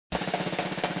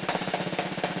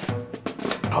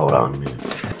Hold on a minute.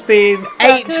 It's been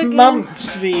 8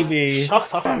 months, Phoebe.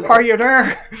 Shut up. Are you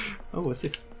there? Oh, what's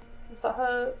this? Is that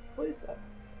her? What is that?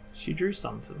 She drew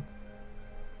something.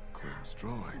 Clem's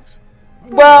drawings.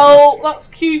 Well, that's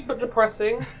cute but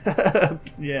depressing.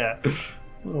 Yeah, a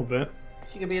little bit.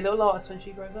 She can be a little artist when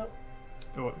she grows up.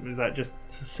 Or is that just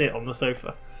to sit on the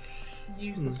sofa?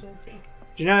 Use the sofa.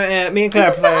 Do you know, me and Claire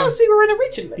Is this the house we were in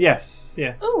originally? Yes,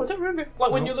 yeah. Oh, I don't remember.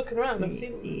 Like when you're looking around, I've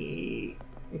seen it.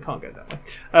 You can't go that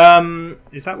way.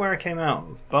 Is that where I came out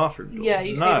of bathroom door? Yeah,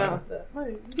 you came out of there. No,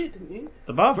 you did, didn't you?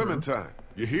 The bathroom? Clementine,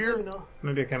 you here? Maybe not.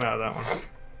 Maybe I came out of that one.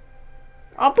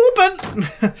 I'm pooping!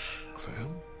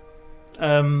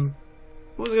 Clem?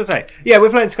 What was I going to say? Yeah, we're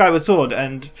playing Skyward Sword,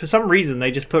 and for some reason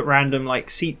they just put random like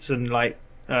seats and like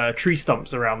tree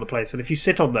stumps around the place, and if you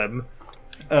sit on them,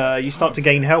 you start to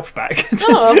gain health back.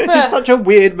 Oh, fair. It's such a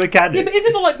weird mechanic. Yeah, but is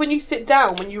it not like when you sit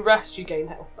down, when you rest, you gain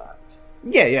health back?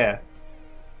 Yeah.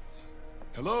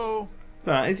 Hello? It's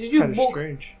Did just you kind of walk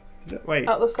strange. Wait.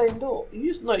 out the same door?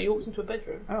 You walked into a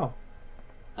bedroom. Oh.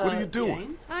 What are you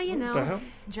doing? Jane? You What the know, hell?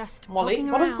 just Molly?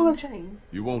 poking Why don't you call her around. Jane?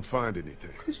 You won't find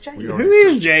anything. Who's Jane? We Who already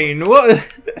is searched. Jane? What?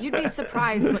 You'd be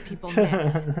surprised what people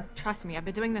miss. Trust me, I've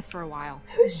been doing this for a while.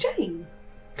 Who's Jane?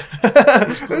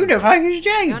 Who the fuck is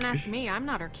Jane? Don't ask me, I'm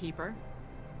not her keeper.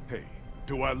 Hey,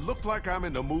 do I look like I'm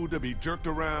in the mood to be jerked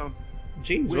around?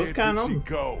 Jeez, Where what's going did she on?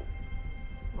 go?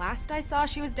 Last I saw,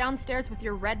 she was downstairs with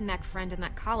your redneck friend and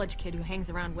that college kid who hangs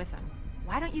around with him.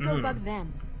 Why don't you go bug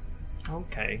them?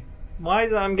 Okay. Why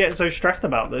is I'm getting so stressed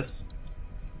about this?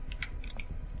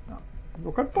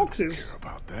 Look at boxes. Care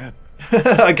about that?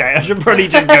 Okay, I should probably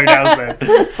just go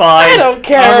downstairs. Fine. I don't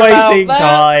care I'm about wasting that.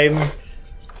 time.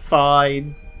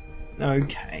 Fine.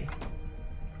 Okay.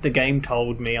 The game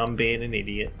told me I'm being an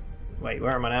idiot. Wait,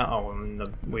 where am I now? Oh, I'm in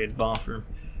the weird bathroom.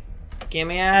 Get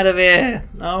me out of here.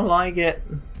 I don't like it.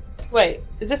 Wait,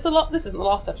 is this the This isn't the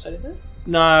last episode, is it?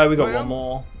 No, we got Well? one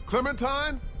more.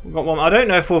 Clementine? We got one. I don't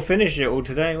know if we'll finish it all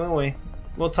today, will we?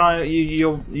 What time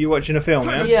you watching a film?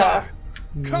 Yeah. Yeah.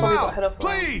 Come Probably got out, ahead of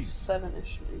please!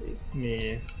 7ish, maybe.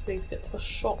 Yeah. So need to get to the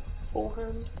shop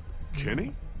beforehand.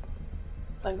 Kenny?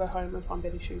 Then go home and find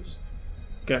Billy shoes.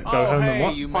 Go home and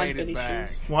what? You Find made Billy it back.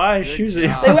 shoes. Why Good shoes?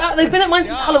 job. They've been at mine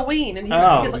since Halloween, and he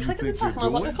Oh. was like, "Can I get them back?" And I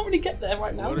was like, "I can't really get there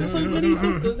right now. What There's is so it? many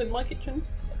hunters in my kitchen."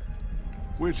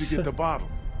 Where'd you get the bottle?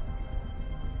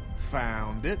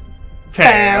 Found it.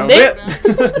 Found it. Back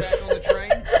on the train.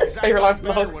 'Cause I Favorite line got from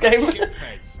the better whole when a game. ship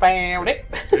pays. Found it.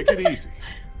 Take it easy.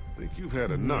 Think you've had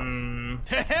enough.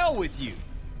 To hell with you.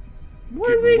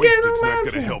 What is Getting he getting wasted's not around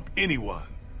gonna for? help anyone.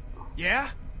 Yeah?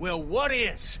 Well, what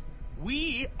is?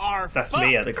 We are That's fucked.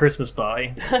 me at the Christmas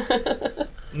party.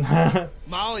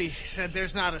 Molly said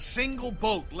there's not a single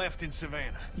boat left in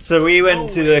Savannah. So we went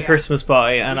to the Christmas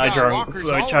party and We I got drank, walkers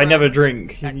which all I never around us.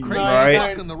 drink, That crazy right?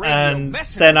 talk on the radio And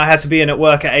messing then I with had us. to be in at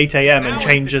work at 8 AM and Now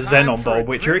change a is the time Xenon for bulb, a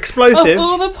which are drink. explosive.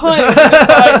 All the time you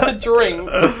decide to drink.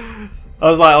 I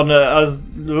was like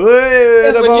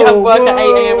That's when you have work at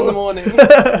 8 AM in the morning.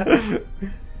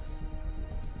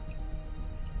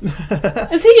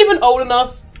 Is he even old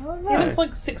enough? He looks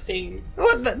like 16.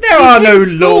 What the- there are He's no in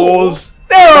school. laws.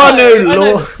 There are no I know, but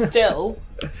laws. still.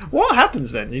 What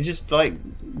happens then? You just like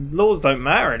laws don't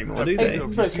matter anymore, do they?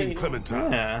 Have you seen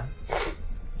Clementine? Yeah.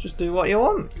 Just do what you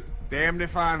want. Damned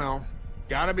if I know.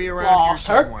 Gotta be around Lost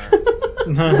here her. somewhere.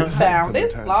 Found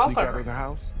it. Clementine Lost sneak out her. of the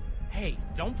house? Hey,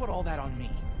 don't put all that on me.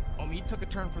 Omid took a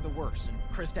turn for the worse, and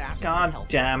Krista asked me to God help.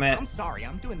 damn it. I'm sorry,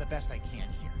 I'm doing the best I can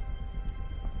here.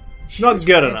 She Not was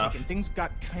good frantic enough. And things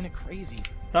got kind of crazy.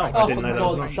 Oh, I I Oh, didn't for know that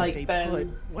was God's on. Stay sake, put.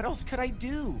 Ben. What else could I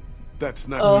do? That's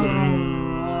not Oh.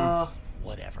 good.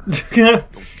 Whatever.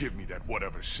 Don't give me that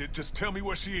whatever shit. Just tell me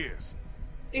where she is.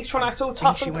 He's trying to act all Think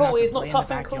tough she and went out cool. to He's play not in the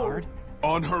tough and cool. backyard?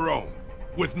 On her own.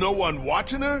 With no one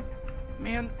watching her?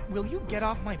 Man, will you get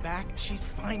off my back? She's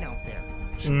fine out there.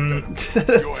 Your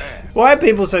ass. Why are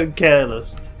people so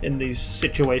careless in these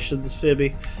situations,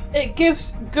 Phoebe? It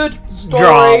gives good story.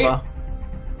 Drama.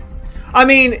 I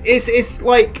mean, it's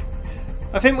like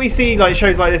I think we see like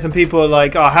shows like this and people are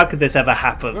like, "Oh, how could this ever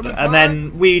happen?" And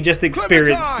then we just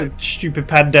experienced the Clementine! stupid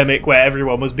pandemic where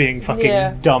everyone was being fucking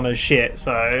Yeah. dumb as shit.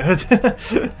 So,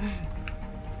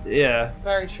 yeah,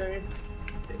 Very true.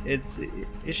 is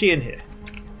she in here?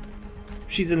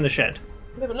 She's in the shed.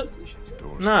 I never looked at the shit.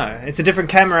 Door's No, it's a different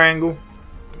camera angle.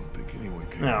 Don't think anyone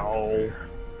can. No. get there.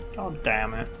 God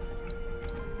damn it.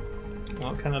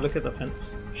 Well, can I look at the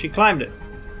fence? She climbed it.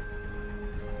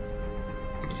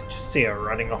 Just see her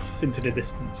running off into the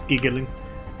distance, giggling.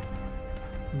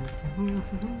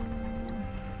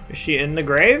 Is she in the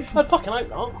grave? I'd fucking hope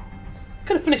not.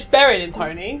 Could have finished burying him,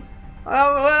 Tony.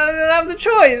 I didn't have the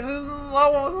choice.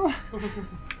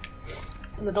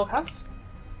 In the doghouse?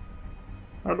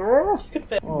 Hello? You could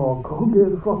fit. Oh, go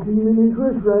get fucking mini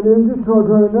Chris ran in, just try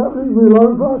trying that, leave me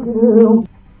alone, fucking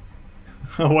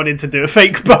hell. I wanted to do a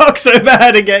fake bark so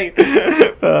bad again,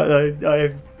 but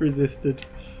I resisted.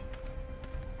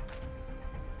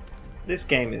 This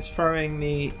game is throwing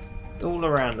me all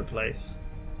around the place.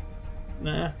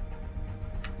 Nah.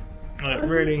 It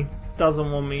really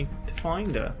doesn't want me to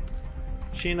find her.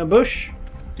 Is she in a bush?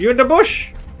 You in the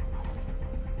bush?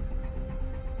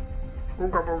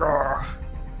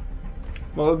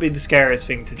 What would be the scariest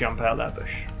thing to jump out of that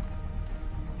bush?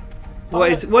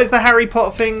 What is the Harry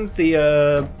Potter thing? The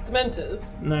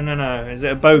Dementors? No. Is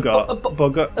it a Bogart? A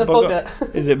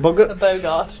boggart. Is it Boggart? A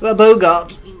Bogart. A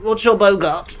Bogart. What's your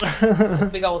Bogart?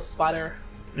 Big old spider.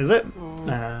 Is it?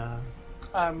 Ron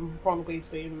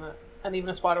Weasley in that. And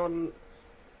even a spider on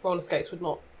roller skates would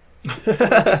not feel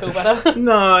better.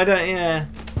 No, I don't, yeah.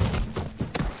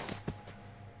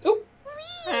 Oop.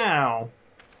 Ow.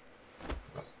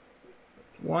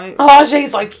 Why? Oh,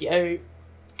 she's so cute.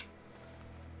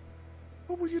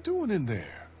 What were you doing in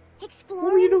there? Exploring.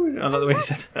 What are you doing? I like the way you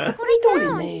said that. What are you doing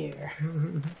in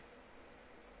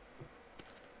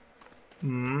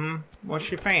there? What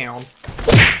she found?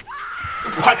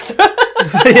 What?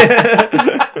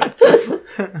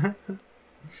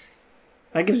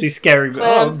 That gives me scary.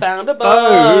 Clem found a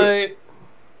boat.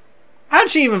 How'd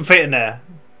she even fit in there?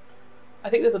 I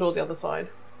think there's a door on the other side.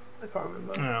 I can't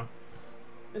remember. Oh.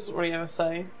 It doesn't really ever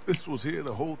say. This was here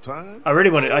the whole time? I really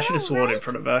wanted. I should have sworn in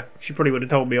front of her. She probably would have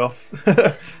told me off.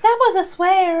 That was a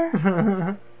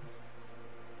swear.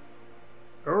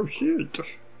 Oh shit!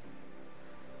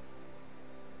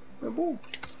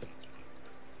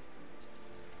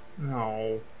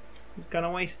 No, he's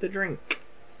gonna waste the drink.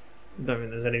 I don't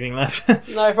think there's anything left.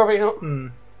 No, probably not.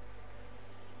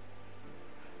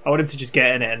 I wanted to just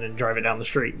get in it and then drive it down the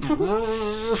street.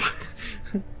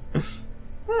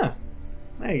 Ah,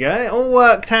 there you go. It all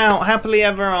worked out happily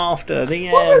ever after. The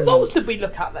end. What results did we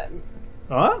look at then?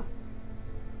 What?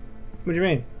 What do you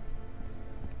mean?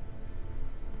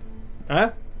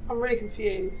 Huh? I'm really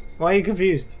confused. Why are you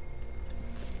confused?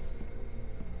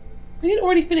 We didn't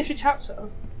already finish a chapter.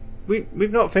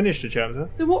 We've not finished a chapter.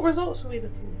 Then what results were we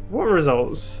looking at? What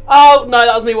results? Oh, no,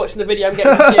 that was me watching the video. I'm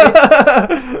getting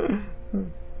confused.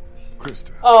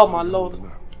 Krista. Oh, my lord.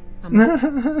 I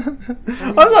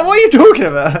was like, what are you talking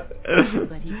about?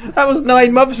 That was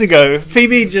 9 months ago.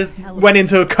 Phoebe just went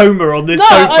into a coma on this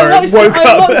sofa and woke up.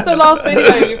 I watched the last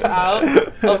video you put out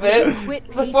of it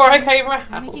before I came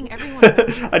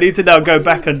around. I need to now go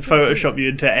back and Photoshop you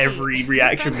into every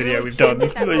reaction video we've done.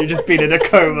 You've just been in a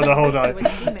coma the whole night.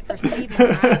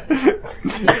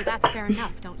 That's fair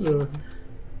enough, don't you?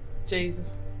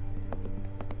 Jesus.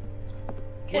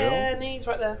 Kenny's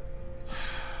right there.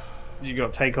 You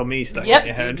got Take On Me stuck Yep. in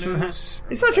your head.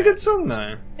 It's such a good song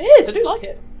though. It is, I do like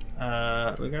it.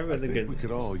 We're going with the good We news.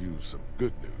 could all use some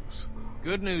good news.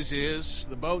 Good news is,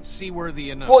 the boat's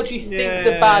seaworthy enough. What do you think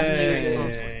the bad news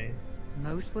is? Yay.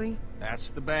 Mostly?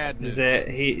 That's the bad news. Is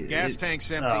it Gas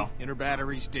tank's empty, Oh. and her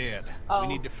battery's dead. Oh. We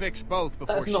need to fix both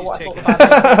before That's she's not what I taken. thought the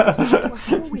bad news was. Well,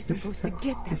 how are we supposed to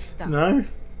get that stuff? No?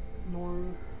 No.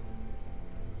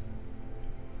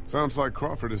 Sounds like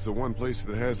Crawford is the one place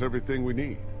that has everything we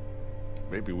need.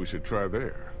 Maybe we should try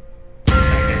there.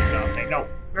 I'll say no.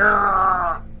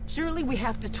 Surely we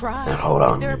have to try. Hold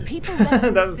on. If there are people left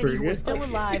in That the was city pretty who are good. still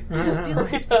alive, who still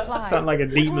have supplies, Sound like a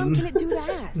how demon. long can it do to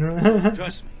ask?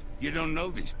 Trust me, you don't know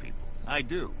these people. I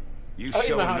do. You I don't even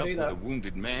showing know how to up do with that. a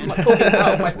wounded I'm man. like talking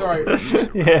out of my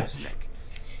throat. Yeah.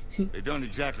 They don't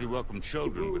exactly welcome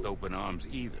children with open arms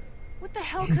either. What the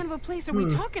hell kind of a place are we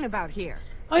talking about here?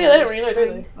 Oh yeah, they don't really know, do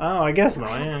they? Oh, I guess I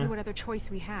not, don't see yeah. what other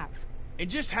choice we have. And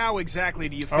just how exactly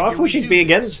do you figure Oh, I thought we she'd do be this?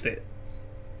 against it.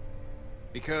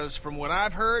 Because from what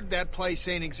I've heard, that place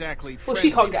ain't exactly Well, friendly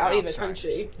she can't get to out either, can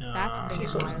outsiders. she? That's pretty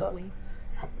sort of stuff. mildly.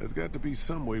 There's got to be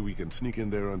some way we can sneak in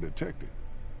there undetected.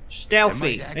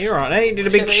 Stealthy. I might You're right, eh? You did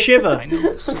a big Chilly. shiver. I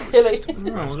know the sewer Chilly. system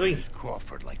Oh, runs really? beneath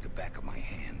Crawford like the back of my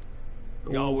hand.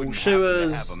 Ooh, Y'all wouldn't happen to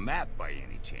sewers. have a map by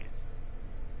any chance.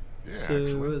 Yeah, actually.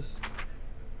 Sewers.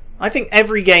 I think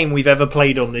every game we've ever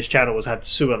played on this channel has had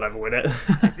sewer level in it.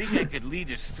 I think they could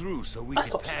lead us through so we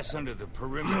That's could not pass under the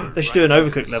perimeter. They should do an right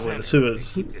Overcooked the level in the center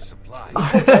sewers. to keep their supplies.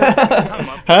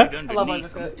 Huh? I love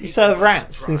Underneath them, Overcooked. You take serve them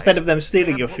rats surprise. instead of them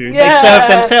stealing your food. Yeah. They serve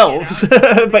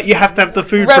themselves, but you have to have the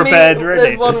food Remy, prepared ready.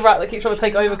 there's one rat that keeps trying to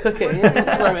take over cooking. It's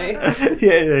Remy.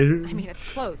 Yeah. I mean,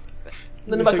 it's close, but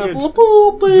Then the So back good. goes, I've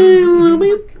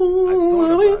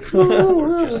thought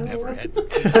about it, just never had the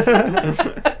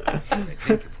I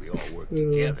think if we all work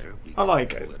together, we I like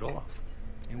can it. pull it off.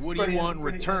 And what do you want in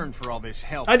return for all this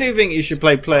help? I do think you should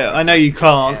play Up. I know you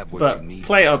can't, but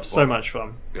Play Up's so much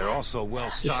fun. They're also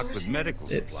well stocked with medical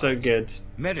supplies. It's so good.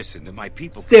 Medicine that my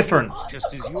people. It's different.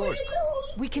 Just as yours.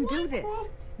 We can do this.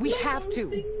 We have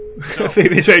to.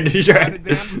 Phoebe's ready to shout.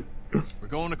 We're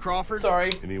going to Crawford.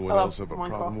 Sorry. Anyone else have a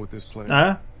problem with this plan?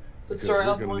 Huh? Because Sorry,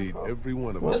 we're going to need every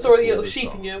one of us. Just already little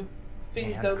sheep in your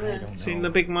feet down there. Seen the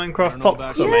big Minecraft Fox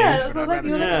fox I I made? made? Yeah, But I'd rather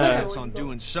take a Yeah. chance on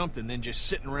doing something than just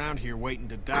sitting around here waiting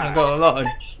to die. I've got a lot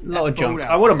of junk.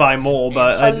 I want to buy more,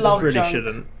 but I I love really junk.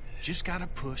 shouldn't. Just gotta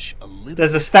push a little.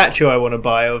 There's a statue I want to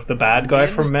buy of the bad guy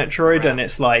from Metroid, and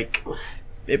it's like...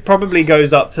 It probably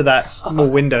goes up to that small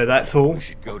window, that tall. We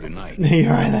should go tonight.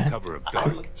 You're right there. Cover of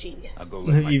dark. Genius. I'll go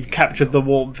let my You've people captured know. the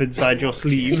warmth inside your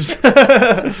sleeves. Be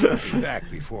back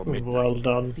before midnight. Well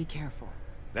done. Be careful.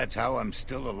 That's how I'm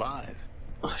still alive.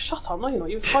 Oh, shut up! No, you're not.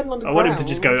 You were hiding under I the want him to ground.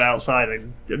 just go outside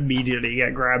and immediately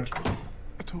get grabbed.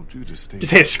 I told you to stay.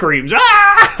 Just hear screams.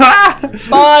 Ah!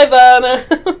 Bye,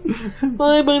 Vanna.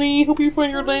 Bye, buddy. Hope you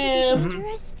find your dad.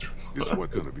 Dangerous? It's what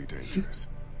gonna be dangerous.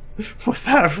 What's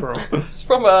that from? It's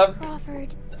from a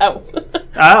Crawford. elf. Oh.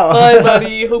 Bye,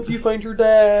 buddy. Hope you find your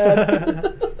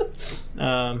dad.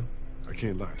 I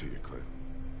can't lie to you, Clem.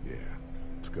 Yeah,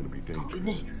 it's gonna be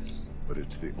dangerous. But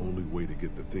it's the only way to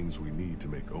get the things we need to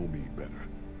make Omid better.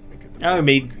 And get the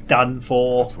Omid's done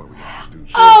for. That's why we have to do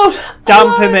this. Oh,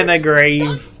 Dump him in a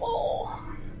grave.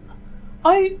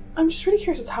 I'm just really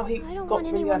curious as to how he I don't got want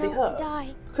really anyone badly else hurt. to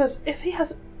die. Because if he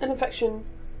has an infection,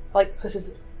 like because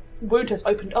his wound has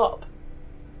opened up,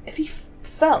 if he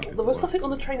fell, there was nothing on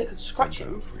the train that could scratch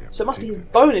him. So it must be his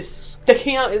bone is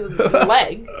sticking out his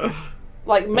leg.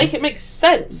 Like, make it make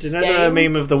sense. Do you know game. the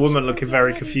meme of the woman looking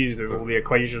very confused with all the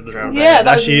equations around Yeah, there?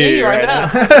 that's me right now.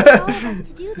 All of us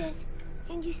to do this,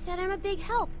 and you said I'm a big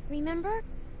help. Remember?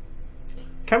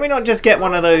 Can we not just get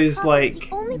one of those, Crawford is like,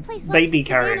 the only place left baby in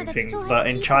Savannah carrying that things, still has but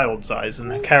in people. child size, and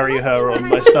Means carry there her must on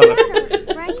be my someone stomach?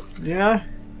 better, right? You know?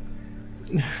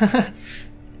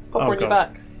 Pop her on your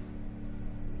back.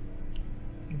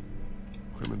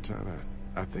 Clementine,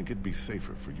 I think it'd be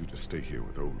safer for you to stay here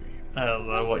with Omid. I don't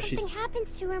know what she's... Something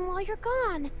happens to him while you're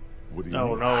gone. What do you Oh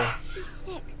mean? no. He's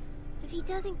sick. If he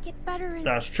doesn't get better and,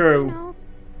 That's true. you know,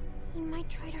 he might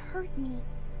try to hurt me.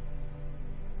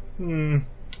 Hmm.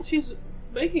 She's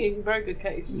making a very good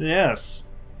case. Yes.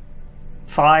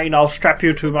 Fine, I'll strap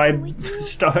you to my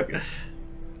stomach.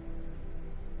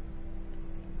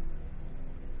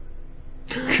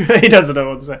 He doesn't know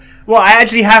what to say. Well, I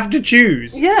actually have to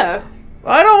choose. Yeah.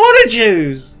 I don't want to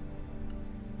choose.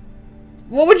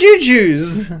 What would you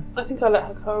choose? I think I let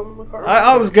her come.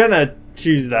 I was gonna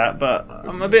choose that, but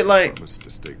I'm a bit like... Promise to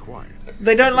stay quiet.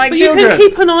 They don't like But children. you can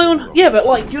keep an eye on... Yeah, but,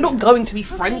 like, you're not going to be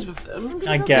friends with them.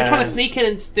 I You're guess. trying to sneak in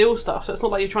and steal stuff, so it's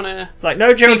not like you're trying to... Like,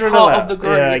 no children part allowed. of the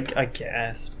group. Yeah, I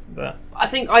guess. But I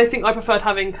think I preferred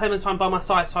having Clementine by my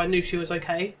side, so I knew she was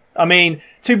okay. I mean,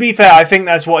 to be fair, I think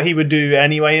that's what he would do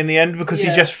anyway in the end, because he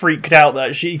Yeah. just freaked out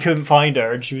that she couldn't find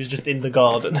her and she was just in the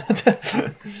garden.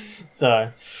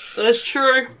 So... That's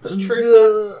true. That's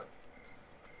true.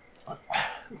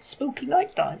 It's spooky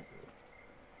night time.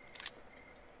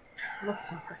 Love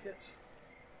some crickets.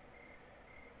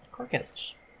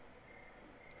 Crickets.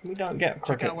 We don't get Check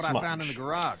crickets out what I much. found in the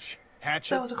garage.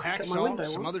 Hatchet, There was a cricket in my hacksaw, window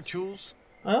some once. other tools.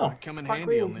 Oh, Might come in Quite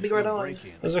handy real, on this big red little eyes.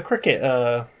 break-in. there's a cricket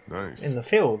Nice. in the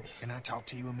field. Can I talk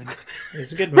to you a minute? It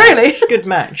was a good match. Really? Good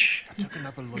match. Took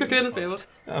another look Cricket at in the field.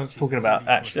 I was talking about,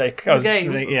 actually. I was,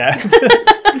 game. Yeah.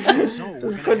 So, It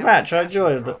was a good match. I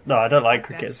enjoyed it. No, I don't like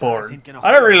cricket. It's boring.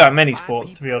 I don't really like many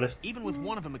sports, to be honest. Even with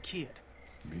one of them a kid.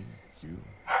 Me, you,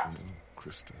 Clem,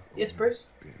 Krista. Yes, Bruce?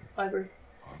 I agree.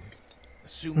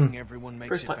 Assuming everyone makes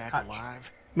Bruce it likes back catch.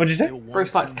 alive. What'd you say? still one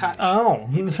Bruce likes too catch. many. Oh.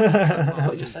 That's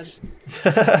what you just said.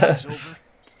 This is over.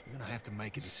 You're gonna have to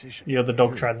make a decision. You're the dog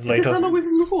Is this translator. how long we've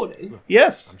been recording?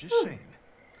 Yes. I'm just saying.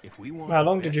 If we want How the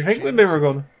long did you best think we've been chance-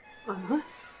 recording? I don't know.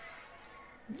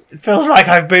 It feels like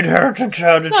I've been here to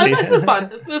eternity. No, it feels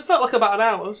fine. It felt like about an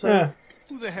hour, so... Yeah.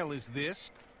 Who the hell is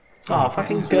this? Oh,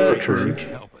 fucking Gertrude.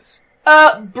 Help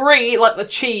us. Brie, like the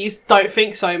cheese, don't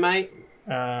think so, mate.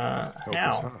 Help us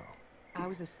How? how? I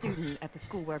was a student at the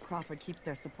school where Crawford keeps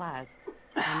their supplies.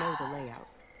 I know the layout.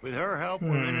 With her help,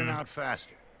 we're in and out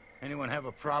faster. Anyone have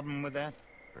a problem with that?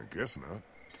 I guess not.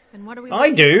 Then what are we I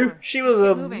waiting do. for? She was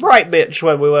Let's a get moving. right bitch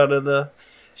when we went in the...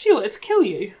 She wanted to kill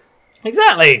you.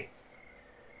 Exactly.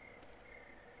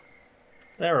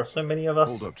 There are so many of us.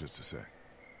 Hold up just a sec.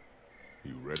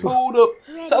 You ready? Hold up.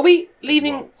 So are we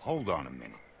leaving... Whoa, hold on a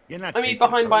minute. You're not I mean, taking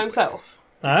behind by her himself?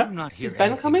 Huh? Did you not hear Is Ben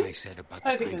anything coming? I said about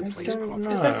I the think kind of Ben's place coming. Crawford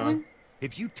No. Is Ben coming?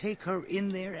 If you take her in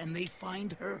there and they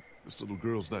find her, This little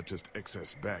girl's not just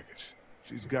excess baggage.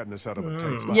 She's gotten us out of a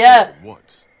tight spot Yeah.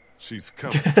 once. She's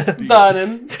coming.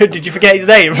 Vernon. Did you forget his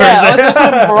name? Yeah, I was going to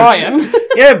call him Brian.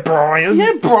 Yeah, Brian.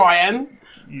 Yeah,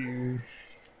 Brian.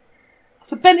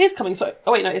 So Ben is coming. So,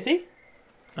 oh wait, no, is he?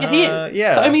 Yeah, he is.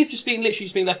 Yeah. So Omid's literally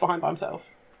just being left behind by himself.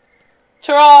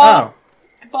 Ta-ra! Oh.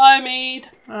 Goodbye, Omid.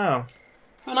 Oh. Have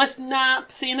a nice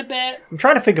nap. See you in a bit. I'm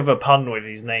trying to think of a pun with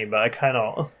his name, but I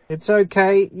cannot. It's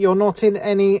okay. You're not in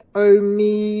any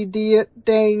immediate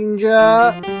danger.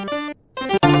 I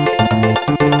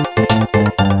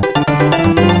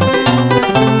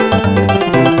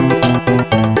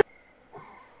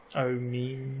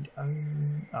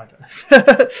don't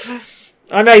know.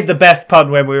 I made the best pun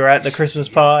when we were at the Christmas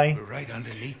pie.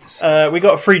 We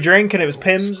got a free drink and it was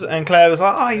Pimm's, and Claire was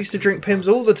like, "Oh, I used to drink Pimm's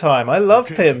all the time. I love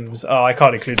Pimm's." Oh, I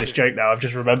can't include this joke now. I've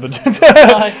just remembered.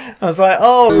 I was like,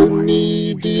 "Oh,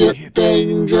 immediate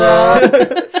danger."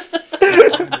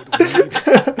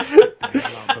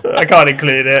 I can't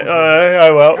include it.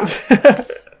 Oh well.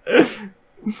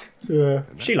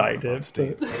 She liked it.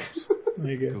 But...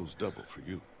 There you go. Goes double for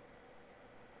you.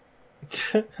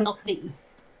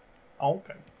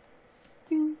 Okay.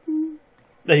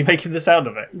 Are you making the sound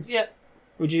of it? Yeah.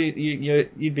 Would you'd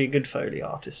be a good Foley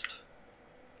artist?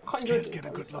 I quite enjoy Get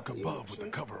a good look above with the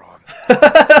cover on.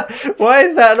 Why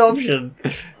is that an option?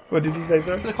 What did you say,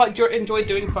 sir? I quite enjoyed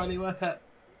doing Foley work at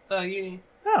uni.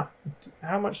 Oh,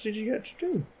 how much did you get to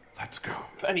do? Let's go.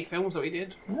 For any films that we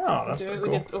did. Oh, that's we cool.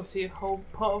 did obviously a whole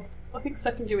part of, I think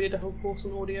second year we did a whole course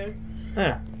on audio.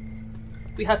 Yeah.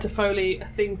 We had to Foley a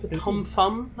thing for Tom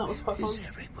Thumb. That was quite fun.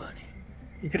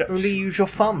 You could only use your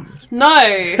thumbs. No!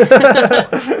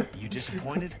 You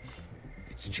disappointed?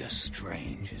 It's just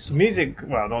strange. Music,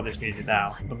 well, not this music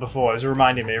now, but before, it was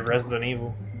reminding me of Resident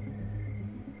Evil.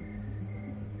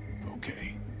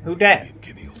 Okay. Who dat?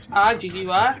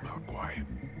 GGY.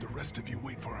 The rest of you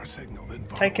wait for our signal, then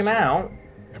Take him out?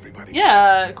 Everybody.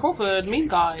 Yeah, Crawford, mean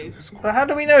guys. But how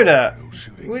do we know that?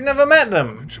 We never met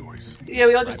them. Yeah,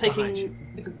 we are just taking.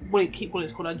 Keep what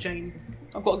it's called, Jane.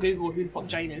 I've got to Google who the fuck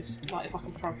Jane is. Like, if I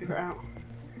can try and figure it out.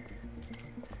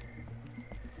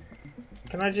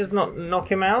 Can I just not knock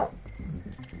him out?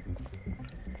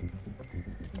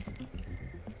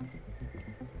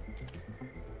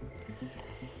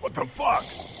 What the fuck?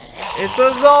 It's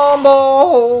a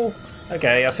zombie!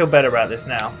 Okay, I feel better about this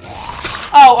now.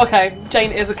 Oh, okay.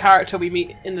 Jane is a character we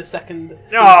meet in the second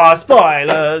season. Oh,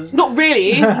 spoilers! Not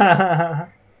really!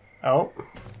 Oh.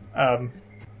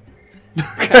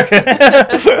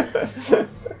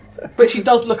 But she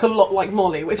does look a lot like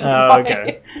Molly, which is funny.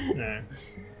 Okay. No.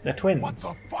 They're twins. What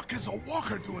the fuck is a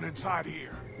walker doing inside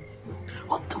here?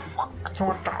 What the fuck?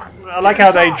 I like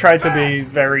how they try to be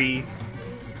very...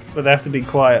 But they have to be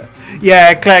quiet.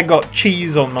 Yeah, Claire got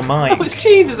cheese on the mic. Oh, it's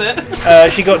cheese, is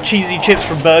it? She got cheesy chips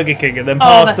from Burger King and then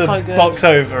passed the box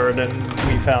over, and then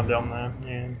we found it on there.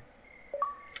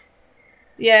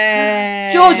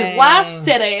 Yeah. George's last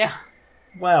city.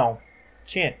 Well,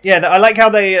 shit. Yeah, I like how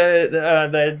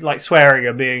they're like swearing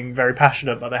and being very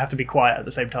passionate, but they have to be quiet at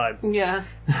the same time. Yeah.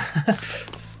 I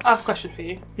have a question for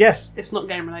you. Yes. It's not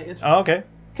game related. Oh, okay.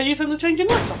 Can you turn the changing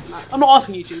lights off in that? I'm not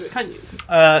asking you to, but can you?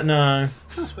 No.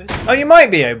 That's weird. Oh, you might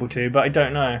be able to, but I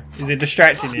don't know. Is it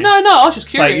distracting you? No, I was just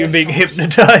curious. Like you're being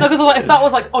hypnotised. No, because if that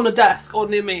was like on a desk or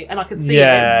near me and I could see it.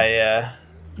 Yeah.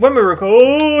 When we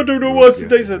record, I don't know what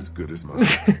they said. As good as mine.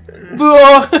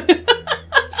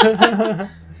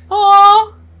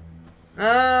 Aww.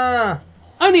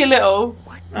 Only a little.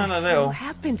 What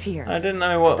happened here? I didn't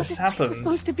know what this happened. place was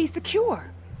supposed to be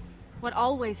secure. What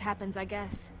always happens, I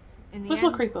guess. In the Where's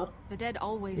end, my creeper? The dead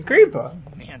always The creeper?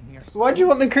 Man, Why do you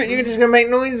want the creeper? You're just going to make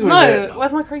noise with it. No,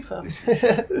 where's my creeper?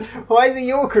 Why is it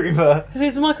your creeper? Because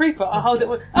it's my creeper. I'll hold it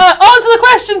with... answer the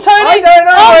question, Tony! I don't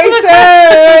know what he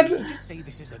said! Did you say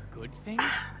this is a good thing?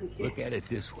 Look at it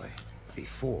this way.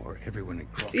 Before, everyone in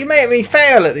Crawford... You make me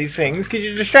fail at these things because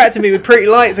you distracted me with pretty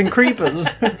lights and creepers.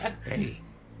 Hey,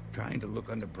 trying to look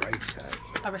on the bright side.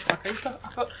 I rest my creeper. I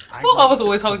thought I was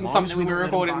always holding something when we were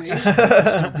recording these.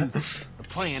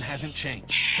 The plan hasn't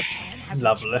changed. The plan hasn't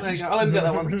Lovely. There you go. I'll end it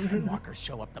that one. Every time walkers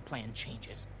show up, the plan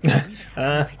changes.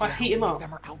 I heat him up.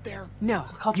 Them are out there. No,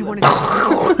 Couple you of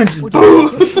want to Just get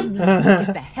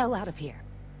the hell out of here.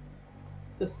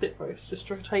 The spit roast. Just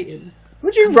rotating.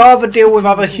 Would you rather deal with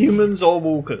other humans or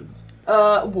walkers?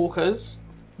 Walkers.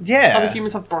 Yeah. Other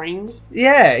humans have brains.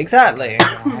 Yeah, exactly.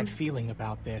 Bad feeling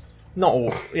about this. Not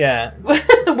all. Yeah.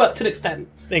 Well, to an extent.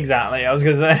 Exactly. I was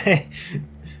going to say.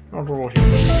 Not all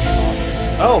humans.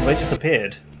 Oh, they just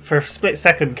appeared. For a split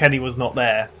second, Kenny was not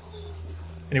there.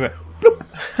 Anyway, bloop.